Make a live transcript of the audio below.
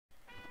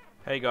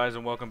Hey guys,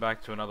 and welcome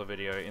back to another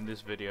video. In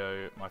this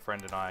video, my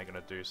friend and I are going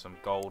to do some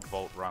gold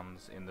vault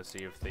runs in the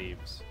Sea of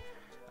Thieves.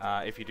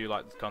 If you do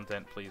like this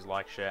content, please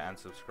like, share and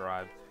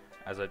subscribe,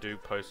 as I do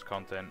post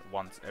content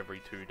once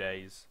every 2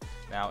 days.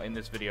 Now in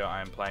this video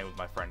I am playing with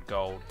my friend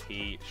Gold.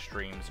 He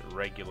streams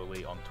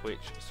regularly on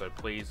Twitch, so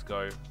please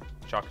go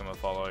chuck him a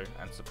follow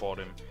and support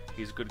him.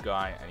 He's a good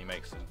guy and he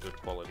makes some good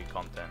quality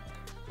content.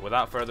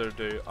 Without further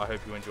ado, I hope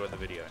you enjoyed the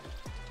video.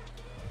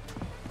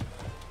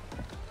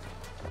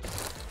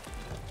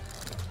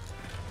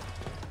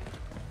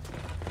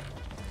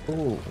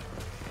 Ooh,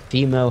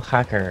 female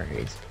hacker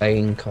is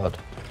playing COD.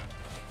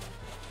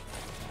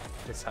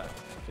 Is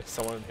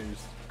someone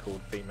who's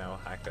called female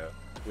hacker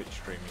Twitch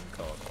streaming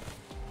COD?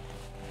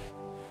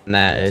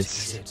 Nah,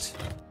 it's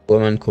a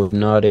woman called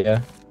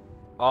Nadia.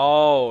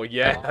 Oh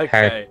yeah,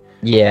 okay.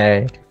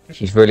 Yeah,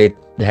 she's really,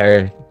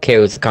 her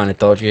kills kind of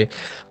dodgy.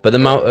 But the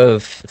amount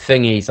of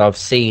thingies I've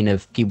seen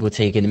of people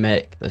taking the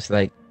mic, it's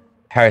like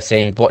her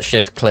saying, watch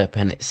this clip,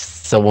 and it's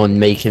someone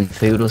making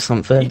food or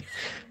something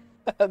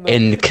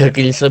in the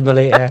cooking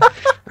simulator.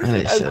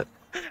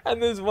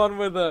 And there's one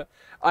with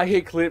I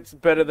hit clips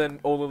better than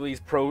all of these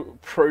pro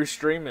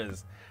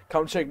streamers.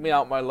 Come check me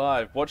out my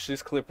live. Watch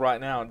this clip right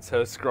now. It's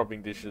her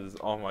scrubbing dishes.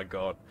 Oh my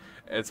god,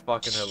 it's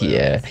fucking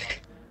hilarious.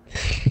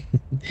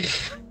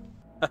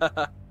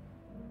 Yeah.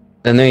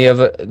 And then you have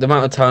the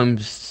amount of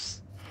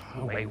times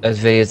there's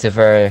videos of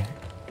her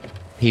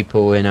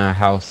people in her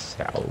house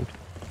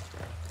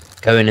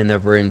going in their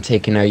room,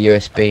 taking their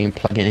USB and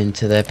plugging it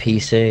into their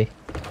PC.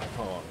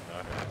 Oh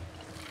no.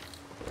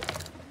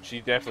 She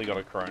definitely got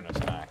a Corona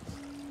snack.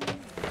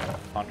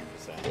 100%.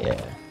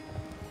 Yeah.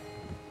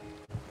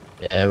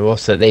 Yeah,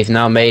 also they've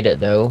now made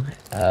it though.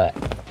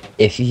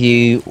 If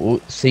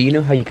you, so you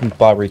know how you can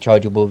buy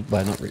rechargeable,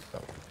 well not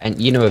and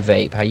you know a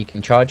vape, how you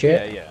can charge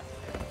it? Yeah.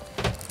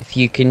 If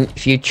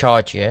you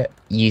charge it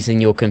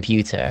using your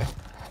computer,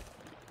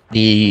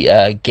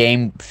 the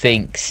game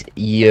thinks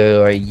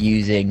you're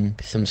using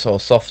some sort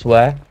of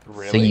software,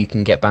 Really? so you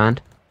can get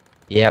banned.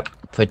 Yep,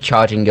 for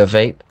charging your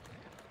vape.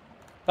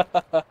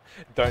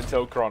 Don't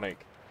tell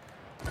Chronic.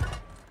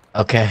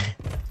 Okay.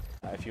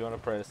 If you want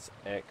to press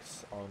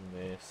X on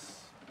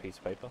this piece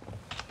of paper,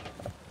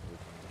 we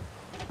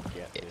can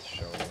get this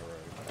show on the road.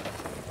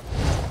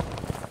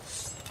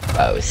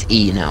 Oh, it's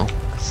E now.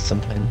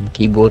 Something on the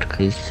keyboard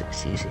because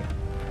it's easier.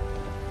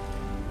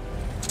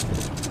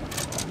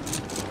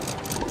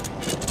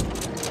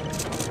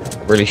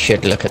 Really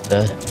should look at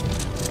the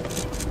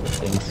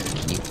things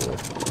keyboard.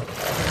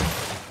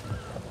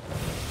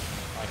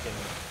 I can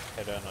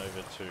head on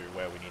over to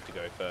where we need to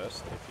go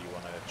first if you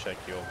want to check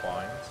your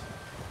blinds.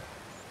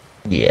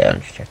 Yeah,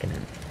 I'm just checking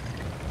in.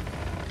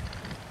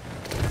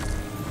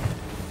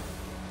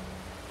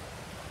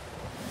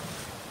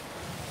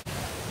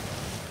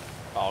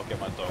 I'll get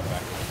my dog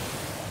back.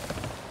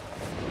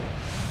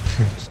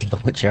 Just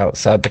launch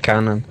outside the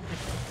cannon. You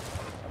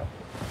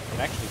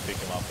can actually pick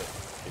him up at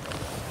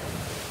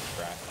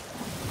track.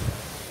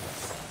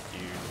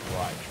 You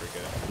right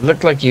trigger.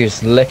 Looked like you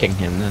was licking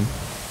him then.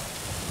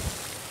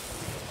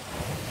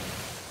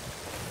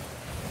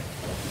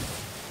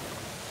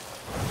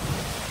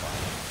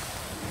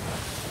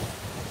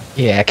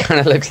 Yeah, it kind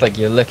of looks like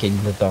you're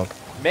licking the dog.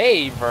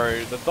 Me,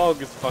 bro. The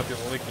dog is fucking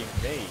licking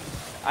me.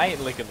 I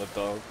ain't licking the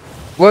dog.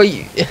 Well,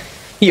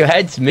 your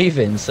head's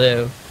moving,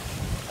 so...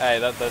 Hey,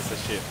 that's the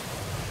shit.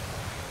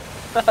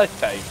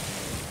 Okay.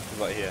 He's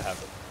like, here,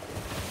 have it.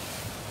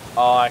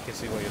 Oh, I can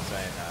see what you're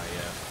saying now,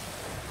 yeah.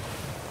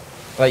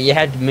 Like, your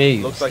head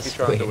moves. Looks like you're it's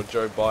trying to do weird. a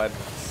Joe Biden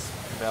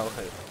smell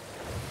it.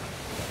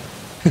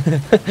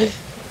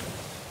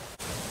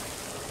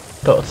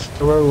 Got a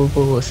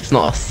throwable. It's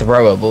not a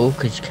throwable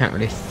because you can't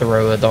really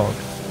throw a dog.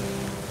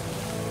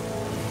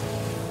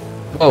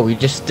 Oh, we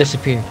just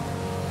disappeared.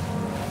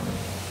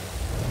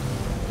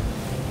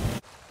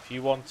 If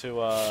you want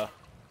to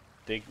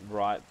dig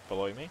right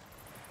below me.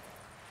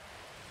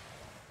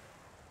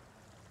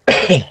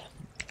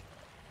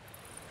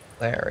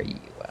 Where are you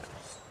at?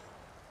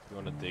 You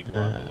want to dig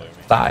right below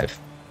me. 5.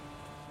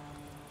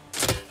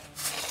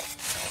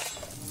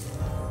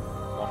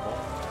 One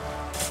more.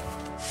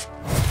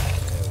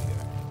 There we go.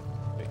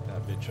 Pick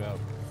that bitch up.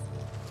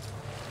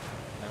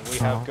 And we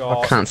have I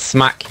got, can't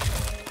smack.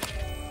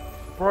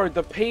 bro.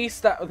 The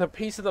piece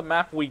of the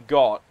map we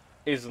got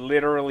is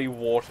literally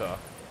water.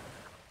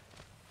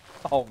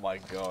 Oh my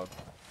god.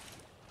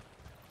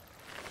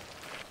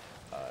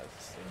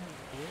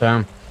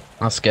 Damn,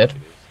 that's good.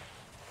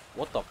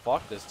 What the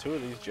fuck? There's 2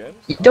 of these gems?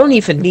 You don't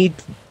even need.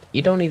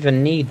 You don't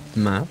even need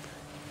map.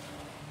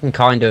 You can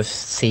kind of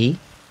see.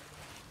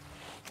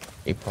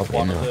 You probably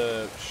One know. of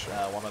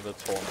the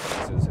torn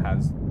pieces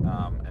has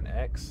an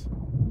X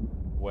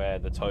where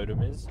the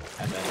totem is,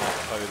 and then that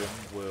totem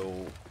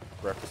will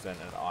represent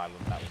an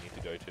island that we need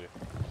to go to.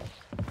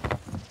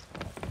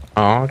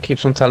 Oh, it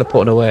keeps on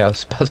teleporting away. I was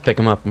supposed to pick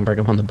him up and bring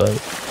him on the boat.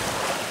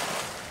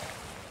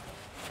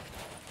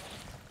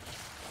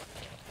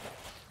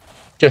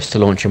 Just to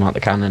launch him out the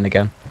cannon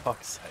again.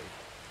 Fuck's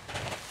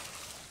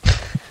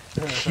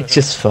sake. It's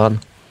just fun.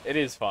 It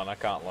is fun, I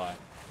can't lie.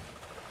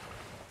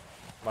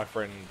 My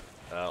friend.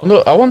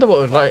 Look, I wonder what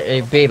it would like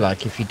it'd be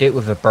like if you did it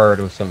with a bird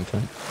or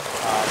something.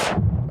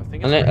 I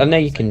think I know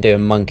you can do a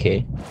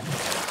monkey.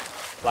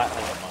 Flat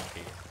has a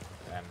monkey,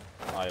 and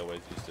I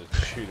always used to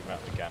shoot him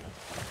out the cannon.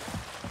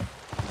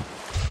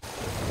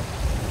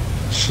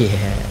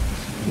 Yeah.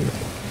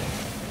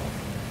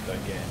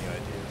 Don't get any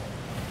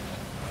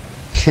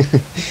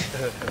ideas.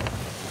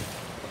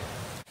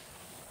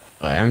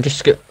 Right, I'm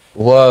just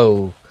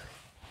whoa.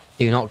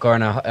 Do not go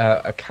on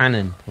a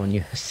cannon when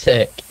you're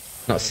sick.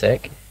 Not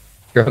sick.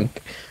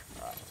 Drunk.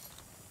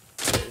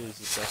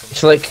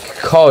 It's like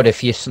COD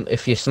if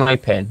you're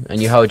sniping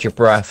and you hold your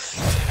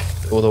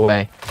breath all the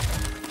way.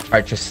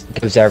 It just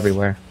goes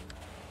everywhere.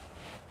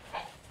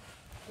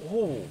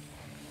 Oh,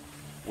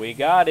 we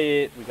got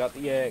it. We got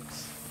the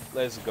X.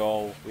 Let's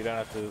go. We don't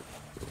have to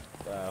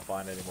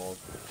find any more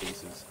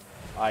pieces.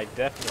 I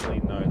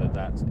definitely know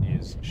that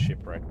is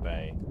Shipwreck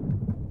Bay.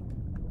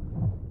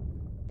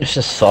 It's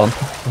just fun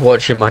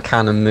watching my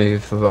cannon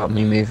move without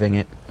me moving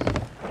it. Okay,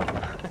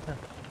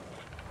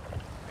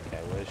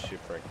 where's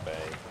Shipwreck Bay?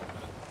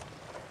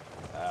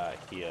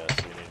 Here. So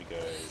we need to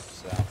go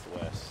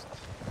southwest.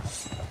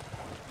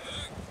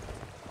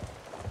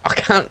 I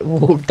can't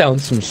walk down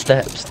some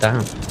steps.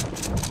 Damn.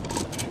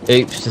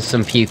 Oops, there's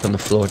some puke on the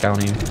floor down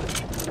here.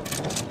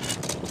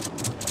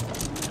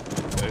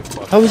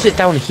 How is it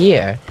down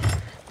here?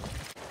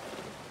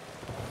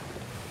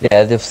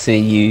 Yeah, they'll see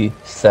you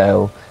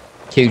sell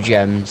 2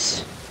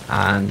 gems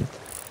and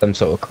some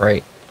sort of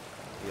crate.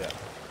 Yeah.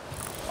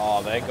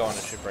 Oh, they're going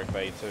to Shipwreck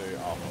Bay too.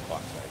 Oh, for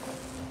fuck's sake.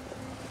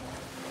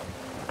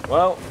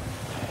 Well,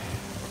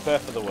 prepare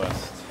for the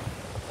worst.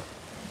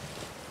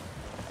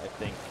 I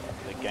think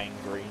the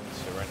gangrene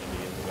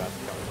serenity is about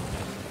to come.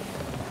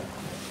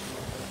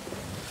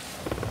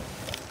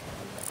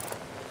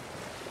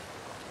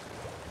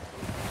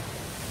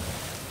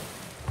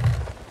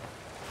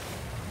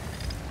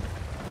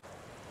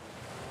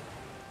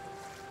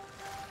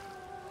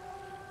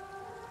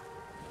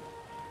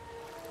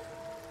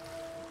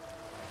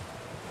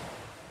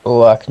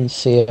 Oh, I can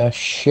see a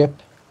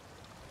ship.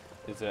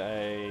 Is it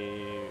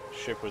a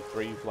ship with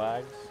 3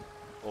 flags?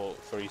 Or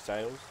 3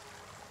 sails?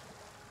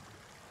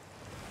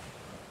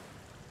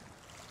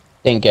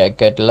 Didn't get a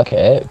good look at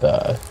it,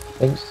 but I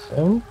think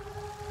so.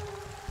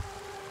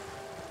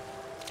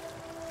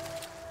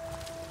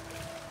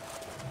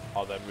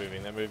 Oh, they're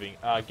moving, they're moving.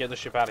 Get the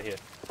ship out of here.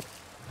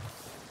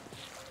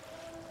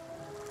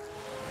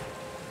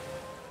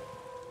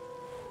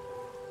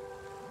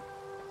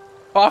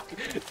 Fuck!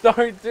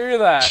 Don't do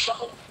that!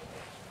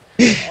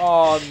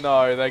 Oh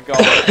no, they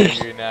got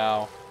you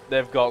now.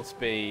 They've got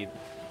speed.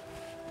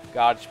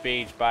 Guard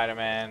speed,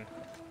 Spider-Man.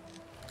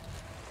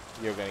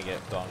 You're gonna get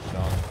donked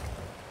on.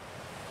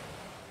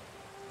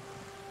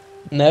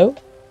 No,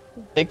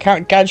 they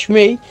can't catch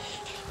me.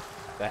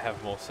 They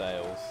have more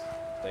sails.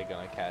 They're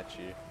gonna catch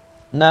you.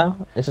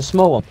 No, it's a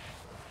small one.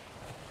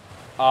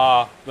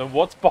 Then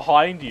what's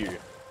behind you?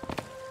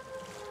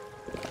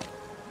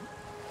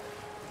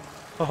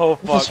 Oh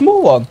fuck. It's a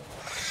small one.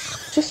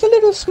 Just a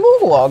little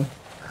small one.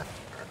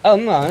 Oh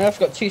no, I've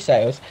got 2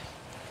 sails.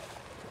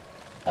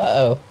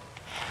 Uh-oh.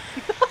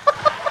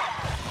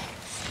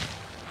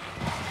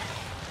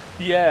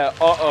 Yeah,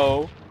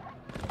 uh-oh.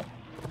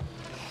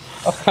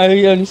 Oh,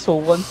 I only saw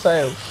 1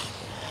 sail.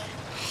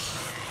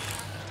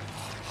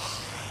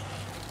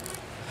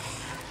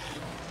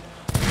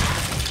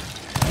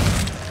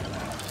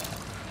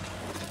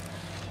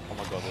 Oh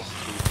my god, there's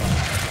 2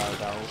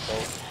 barrels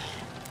full.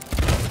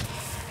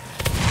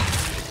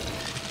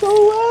 Go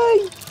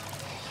away!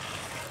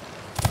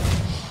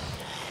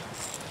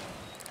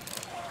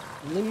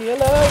 Leave me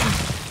alone!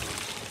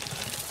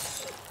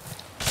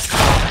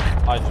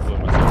 I just blew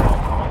myself up.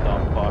 I'm a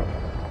dumb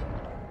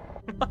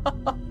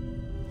fuck.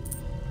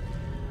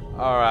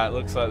 Alright,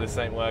 looks like this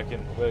ain't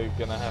working. We're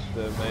gonna have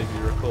to maybe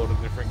record a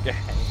different game.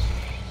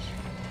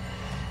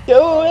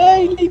 Go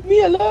away! Leave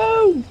me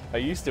alone! Are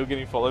you still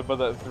getting followed by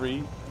that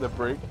 3, the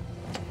brick?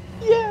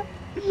 Yeah!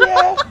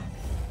 Yeah!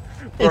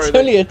 Bro, It's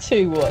only a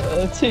 2, what?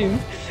 A 2?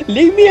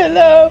 Leave me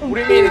alone! What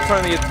do you mean it's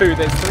only a 2?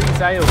 There's 3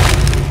 sails.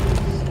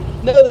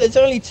 No, there's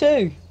only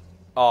 2.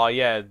 Oh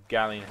yeah,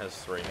 Galleon has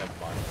 3. Never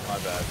mind. My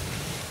bad.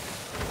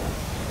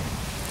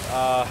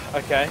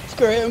 Okay.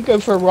 Screw it, I'm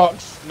going for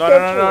rocks. No.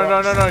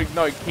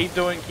 Keep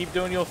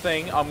doing your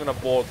thing. I'm gonna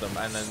board them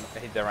and then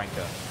hit their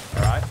anchor.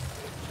 All right.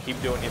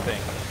 Keep doing your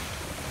thing.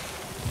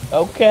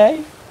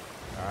 Okay.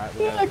 All right.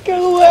 We're gonna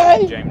Go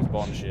away! James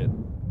Bond shit.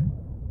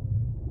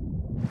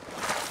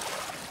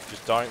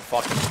 Just don't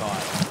fucking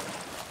sign.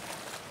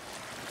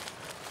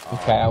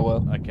 Okay, I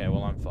will. Okay,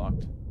 well I'm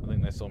fucked. I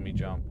think they saw me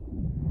jump.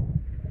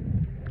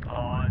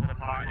 Oh, it's a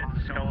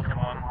skeleton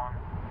one.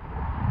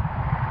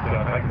 Did I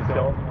make the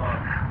skeleton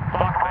one?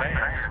 Fuck me,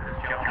 it's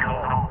skeleton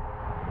one.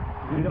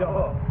 You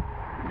know.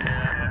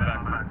 Yeah,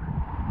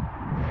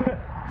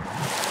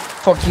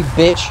 Fuck you,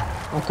 bitch.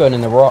 I'm going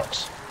in the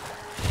rocks.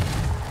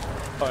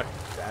 Oh,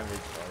 damage.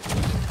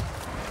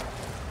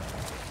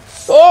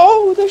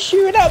 Oh, they're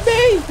shooting at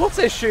me! What's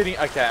they shooting?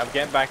 Okay, I'm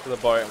getting back to the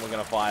boat and we're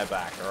gonna fire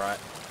back. All right.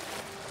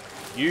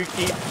 You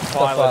keep like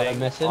piloting.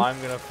 missing.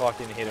 I'm gonna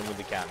fucking hit him with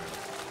the cannon.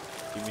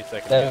 Give me a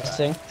second. They're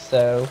missing,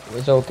 so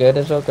it's all good.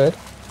 It's all good.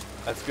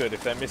 That's good.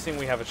 If they're missing,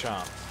 we have a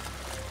chance.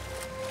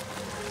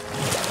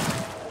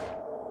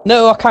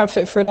 No, I can't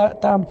fit through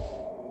that. Damn.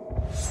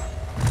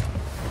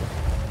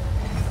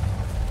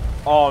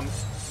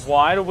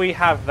 Why do we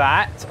have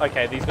that?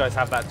 Okay, these guys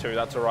have that too.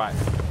 That's alright.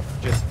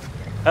 Just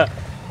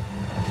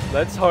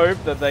let's hope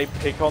that they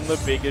pick on the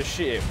bigger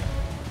ship,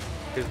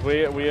 because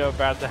we are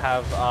about to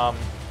have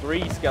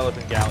 3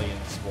 skeleton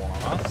galleons spawn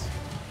on us.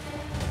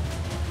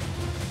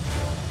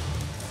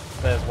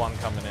 There's one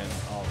coming in.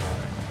 Oh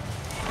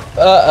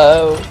no.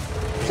 Uh-oh.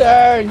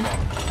 Turn!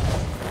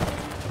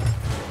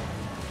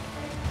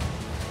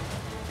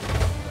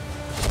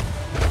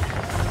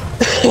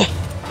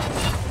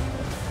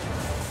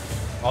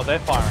 Oh, they're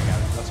firing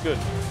at us. That's good.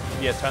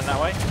 Yeah, turn that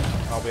way.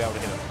 I'll be able to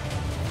hit them.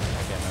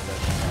 Okay, no,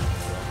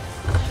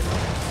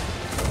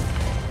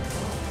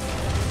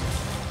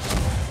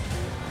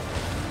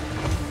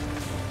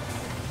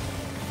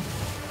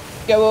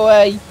 Go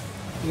away!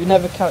 You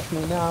never catch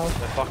me now.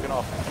 they're fucking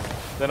off.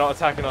 They're not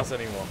attacking us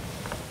anymore.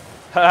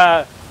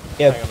 Haha.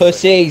 You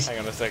pussies! Hang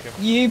on a second.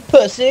 You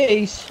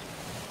pussies!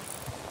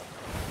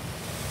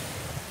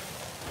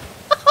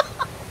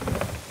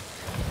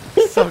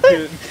 So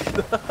good.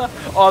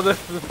 Oh,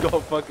 they've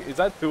got fucking. Is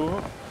that 2 of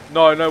them?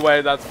 No, no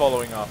way. That's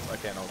following us.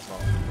 Okay, no, it's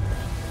not.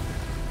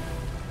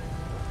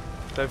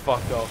 They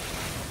fucked off.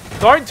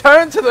 Don't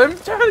turn to them.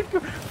 Turn.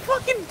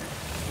 Fucking.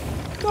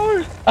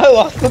 No. Oh,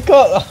 I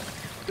forgot!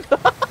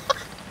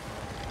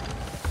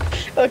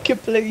 I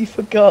completely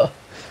forgot.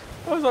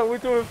 I was like, we're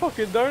doing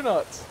fucking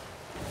donuts.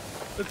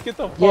 Let's get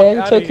the fuck Yeah, you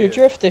out took of your here.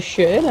 drift this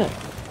shit, innit?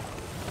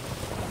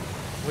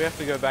 We have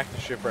to go back to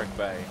Shipwreck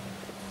Bay.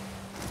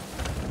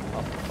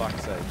 Oh, for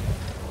fuck's sake.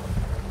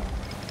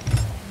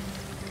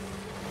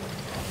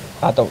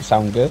 That don't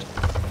sound good.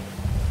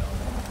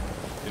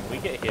 Did we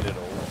get hit at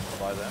all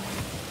by them?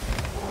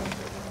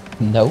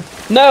 No.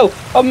 No!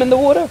 I'm in the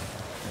water!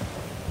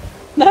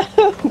 No!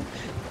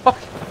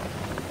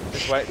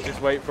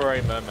 Just wait for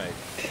a mermaid.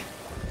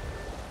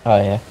 Oh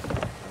yeah.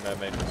 A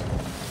mermaid was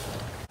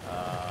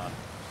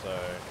so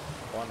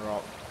 1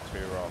 rock, 2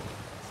 rock,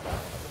 that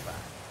one at the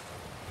back.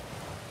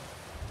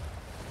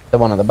 The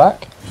one at the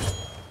back?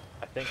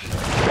 I think so.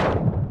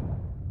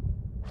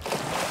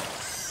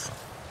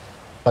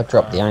 I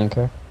dropped the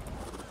anchor.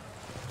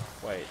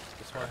 Wait,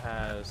 this one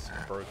has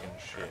broken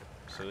ship,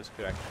 so this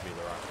could actually be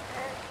the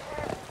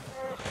right.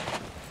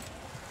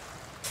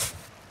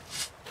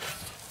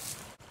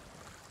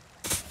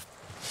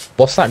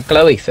 What's that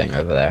glowy thing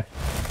over there?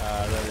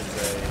 That is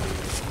a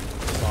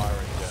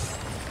siren jet.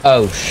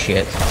 Oh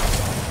shit.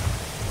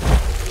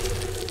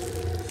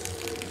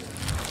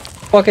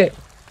 Fuck it.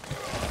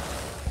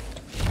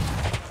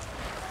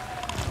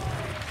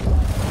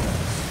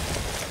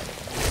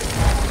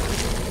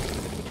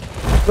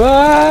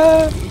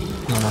 Ah!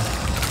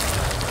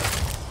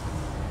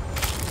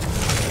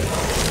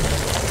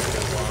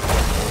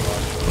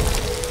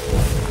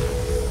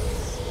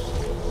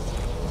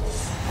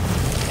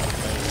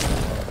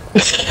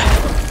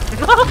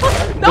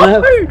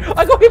 No!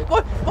 I got hit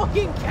by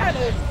fucking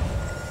cannon!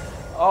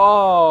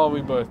 Oh,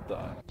 we both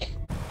died.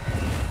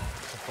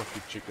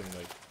 Fucking chicken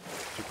leg.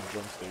 Chicken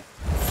drumstick.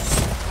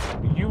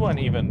 You weren't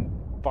even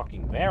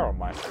fucking there on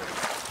my screen.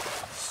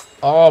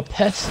 Oh,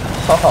 piss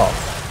off.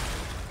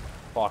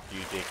 Fuck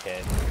you,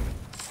 dickhead.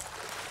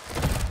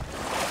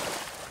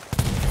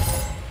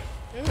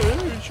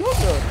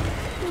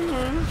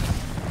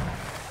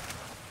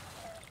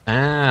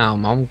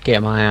 Damn, I'm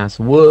getting my ass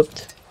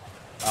whooped.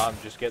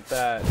 Just get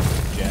that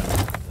gem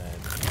and then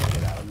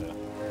get out of there.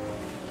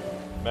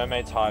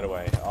 Mermaid's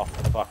Hideaway. Oh,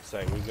 for fuck's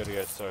sake, we've got to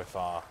go so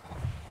far.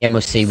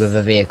 MOC with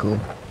a vehicle.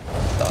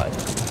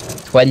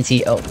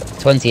 20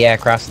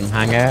 aircrafts in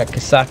hangar.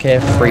 Kasaka,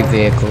 3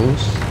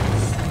 vehicles.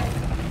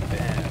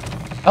 Damn.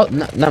 Oh,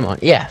 no, never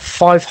mind. Yeah,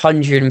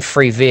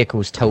 503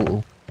 vehicles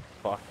total.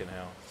 Fucking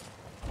hell.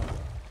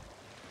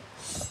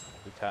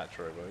 Detach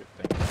rowboat.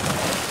 Thank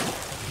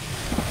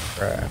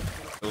you. Right.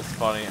 It was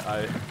funny,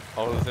 I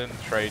was in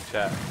trade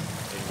chat in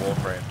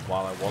Warframe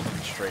while I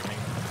wasn't streaming.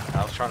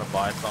 I was trying to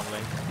buy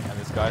something, and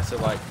this guy said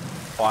like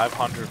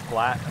 500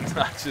 flat, and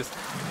I just,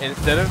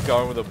 instead of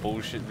going with a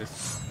bullshit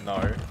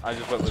I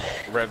just went with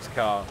Rev's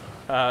car,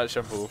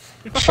 shampoo.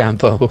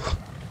 Shampoo.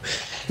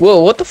 Whoa,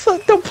 what the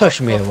fuck? Don't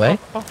push me away.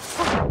 Oh,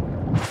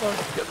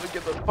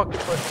 get the fucking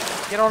boat.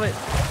 Get on it.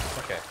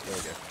 Okay, there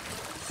we go.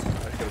 I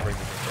just gotta bring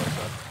this in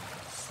closer.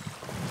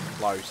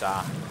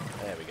 Closer.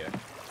 There we go.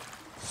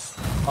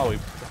 Oh,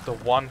 that's the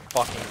one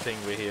fucking thing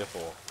we're here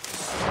for.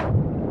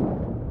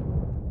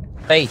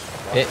 Hey,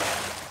 it.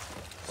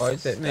 Why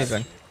is it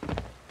moving?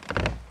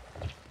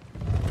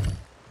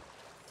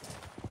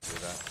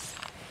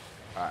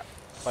 Alright,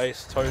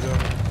 place totem.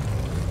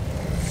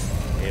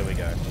 Here we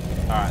go.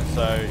 Alright,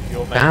 so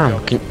your main Damn,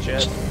 job is the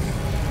chest.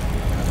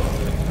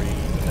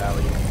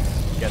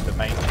 Get the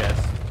main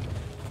chest,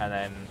 and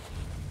then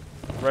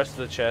the rest of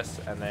the chest,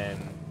 and then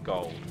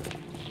gold.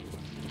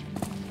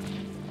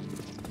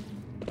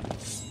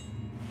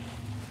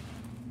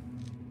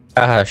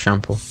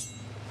 Shampoo.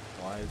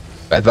 Why is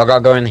But if I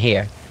gotta go in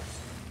here,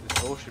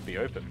 this door should be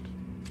opened?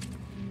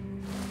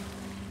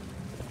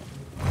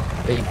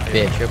 big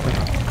bitch, open.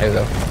 There we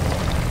go.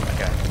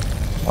 Okay.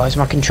 Why is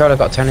my controller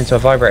got turned into a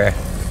vibrator?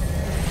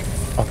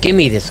 Oh, give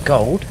me this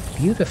gold.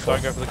 Beautiful.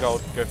 Don't go for the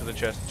gold, go for the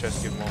chest.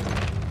 Chest give more.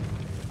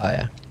 Oh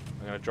yeah.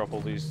 I'm gonna drop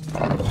all these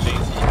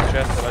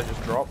chests that I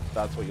just dropped.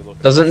 That's what you're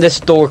looking Doesn't this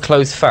door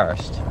close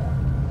first?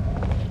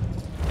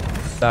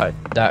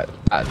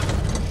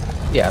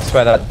 Yeah, I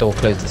swear that door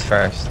closes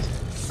first.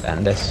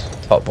 Then this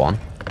top one.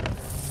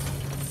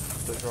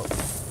 for. Drop.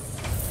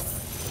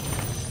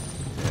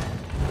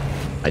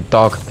 My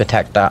dog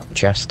protect that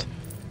chest.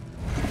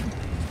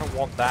 I don't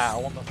want that. I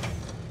want the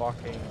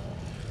fucking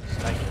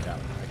snake down.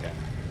 Okay.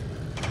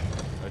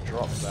 I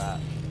drop that.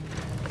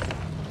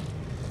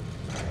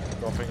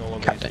 Dropping all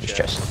of Captain's these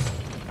chest.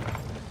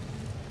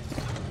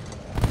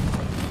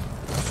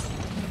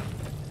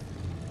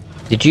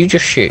 Did you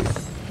just shoot?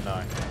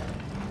 No.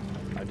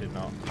 I did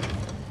not.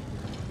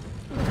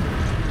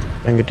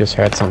 I think I just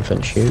heard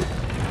something shoot.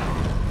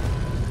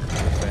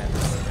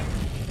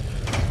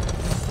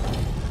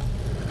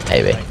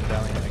 Maybe. Okay.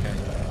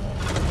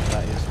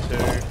 That is 2,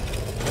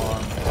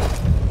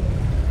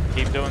 1.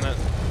 Keep doing it.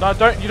 No,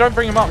 you don't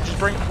bring them up. Just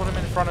put them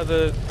in front of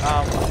the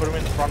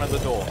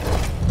door.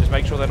 Just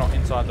make sure they're not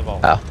inside the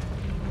vault. Oh.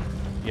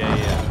 Yeah.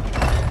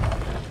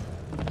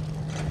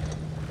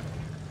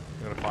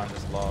 I'm gonna find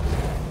this last.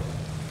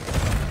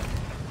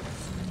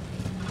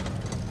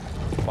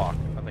 Fuck.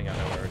 I think I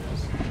know where it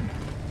is.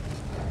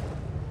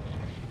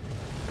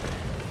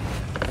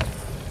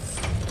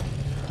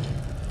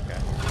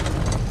 Okay.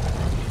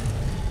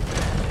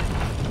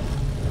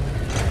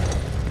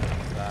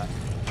 That.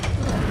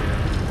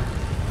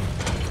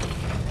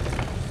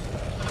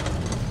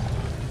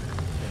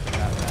 Taking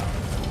that down.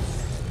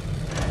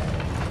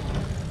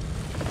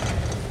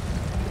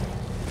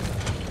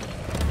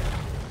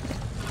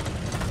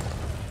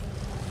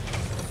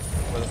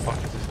 Where the fuck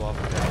is this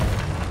lava down?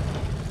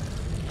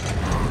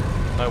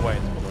 No way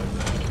it's below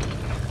there.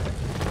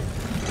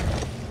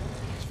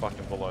 It's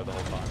fucking below the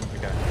whole time.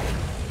 Okay.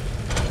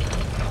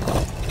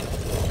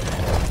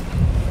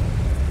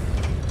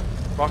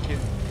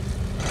 Fucking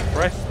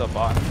press the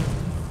button.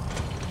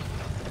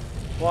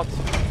 What?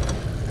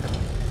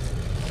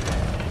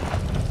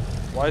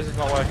 Why is it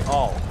not working?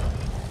 Oh.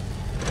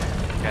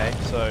 Okay,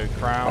 so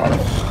crown.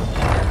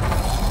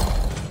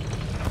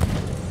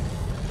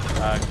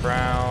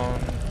 Crown,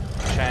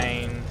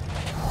 chain.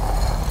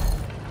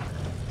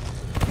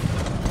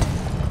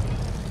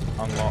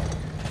 Unlock.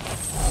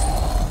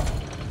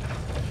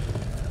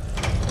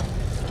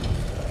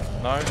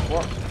 No?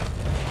 What?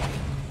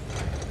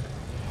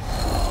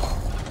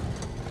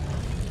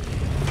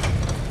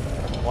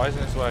 Why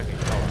isn't this working?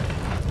 Oh.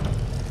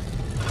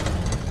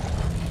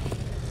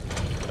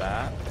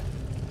 That.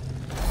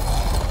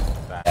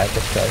 Yeah,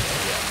 just go. Yeah.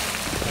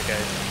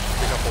 Okay,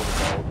 pick up all the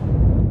gold.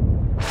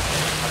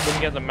 I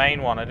couldn't get the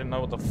main one. I didn't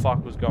know what the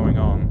fuck was going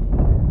on.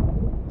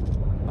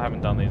 I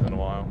haven't done these in a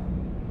while.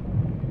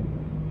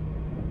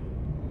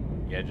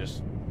 Yeah,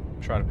 just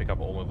try to pick up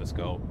all of this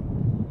gold.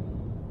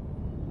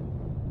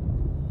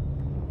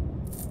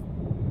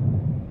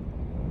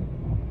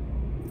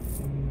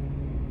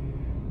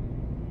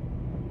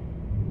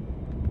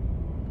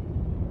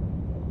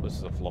 This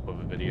is a flop of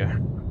a video.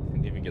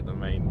 Didn't even get the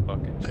main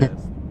fucking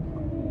chest.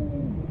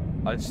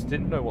 I just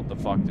didn't know what the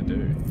fuck to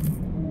do.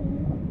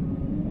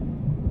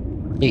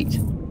 Eat.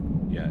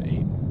 Yeah,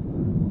 eat.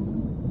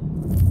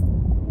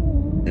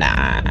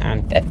 Nah,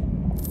 I'm dead.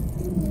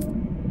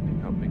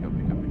 Pick up.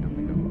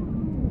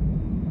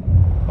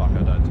 Fuck,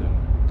 I died too.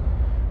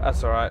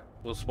 That's alright.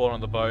 We'll spawn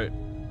on the boat,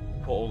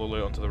 put all the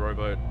loot onto the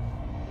rowboat, and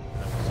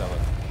then we'll sell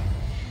it.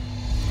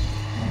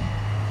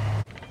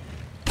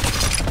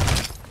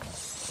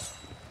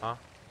 Huh?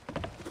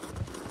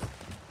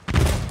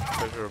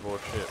 Treasure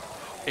aboard ship.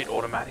 It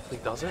automatically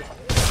does it?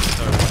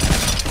 No way.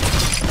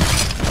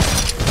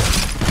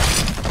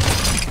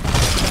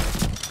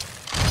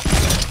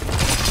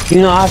 Do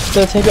you not have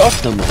to take it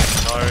off them? No,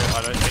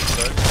 I don't think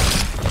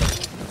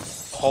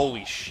so.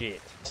 Holy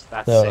shit.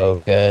 That's So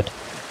sick. good.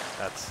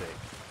 That's sick.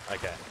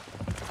 Okay.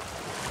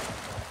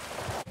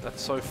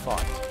 That's so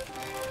fucked.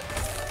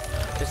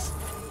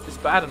 It's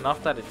bad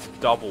enough that it's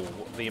double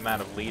the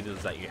amount of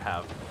liters that you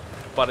have,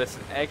 but it's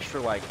an extra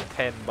like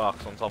 $10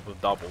 on top of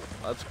double.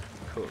 That's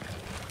cooked.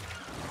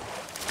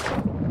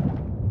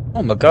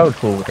 Oh, my gold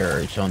hoarder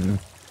is on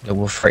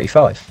level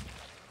 35.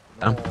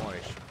 Damn.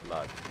 Nice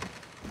blood.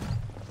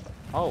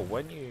 Oh,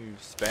 when you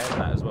spam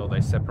that as well,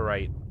 they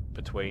separate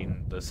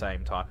between the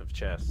same type of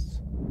chests.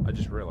 I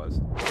just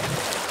realized.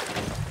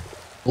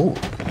 Ooh.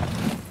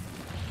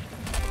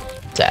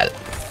 Sad.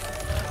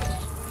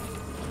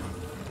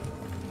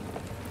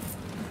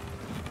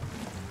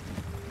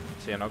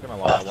 See, I'm not gonna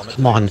lie, I wanted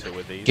Come to on. do 2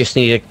 of these.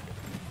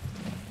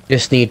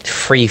 Just need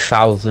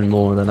 3,000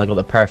 more, then I got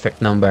the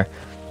perfect number.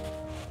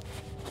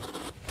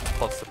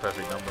 What's the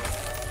perfect number?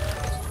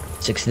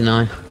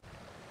 69.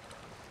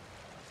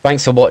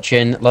 Thanks for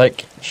watching.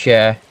 Like,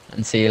 share,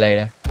 and see you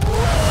later.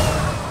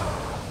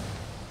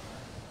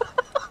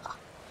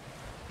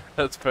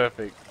 That's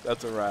perfect.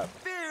 That's a wrap.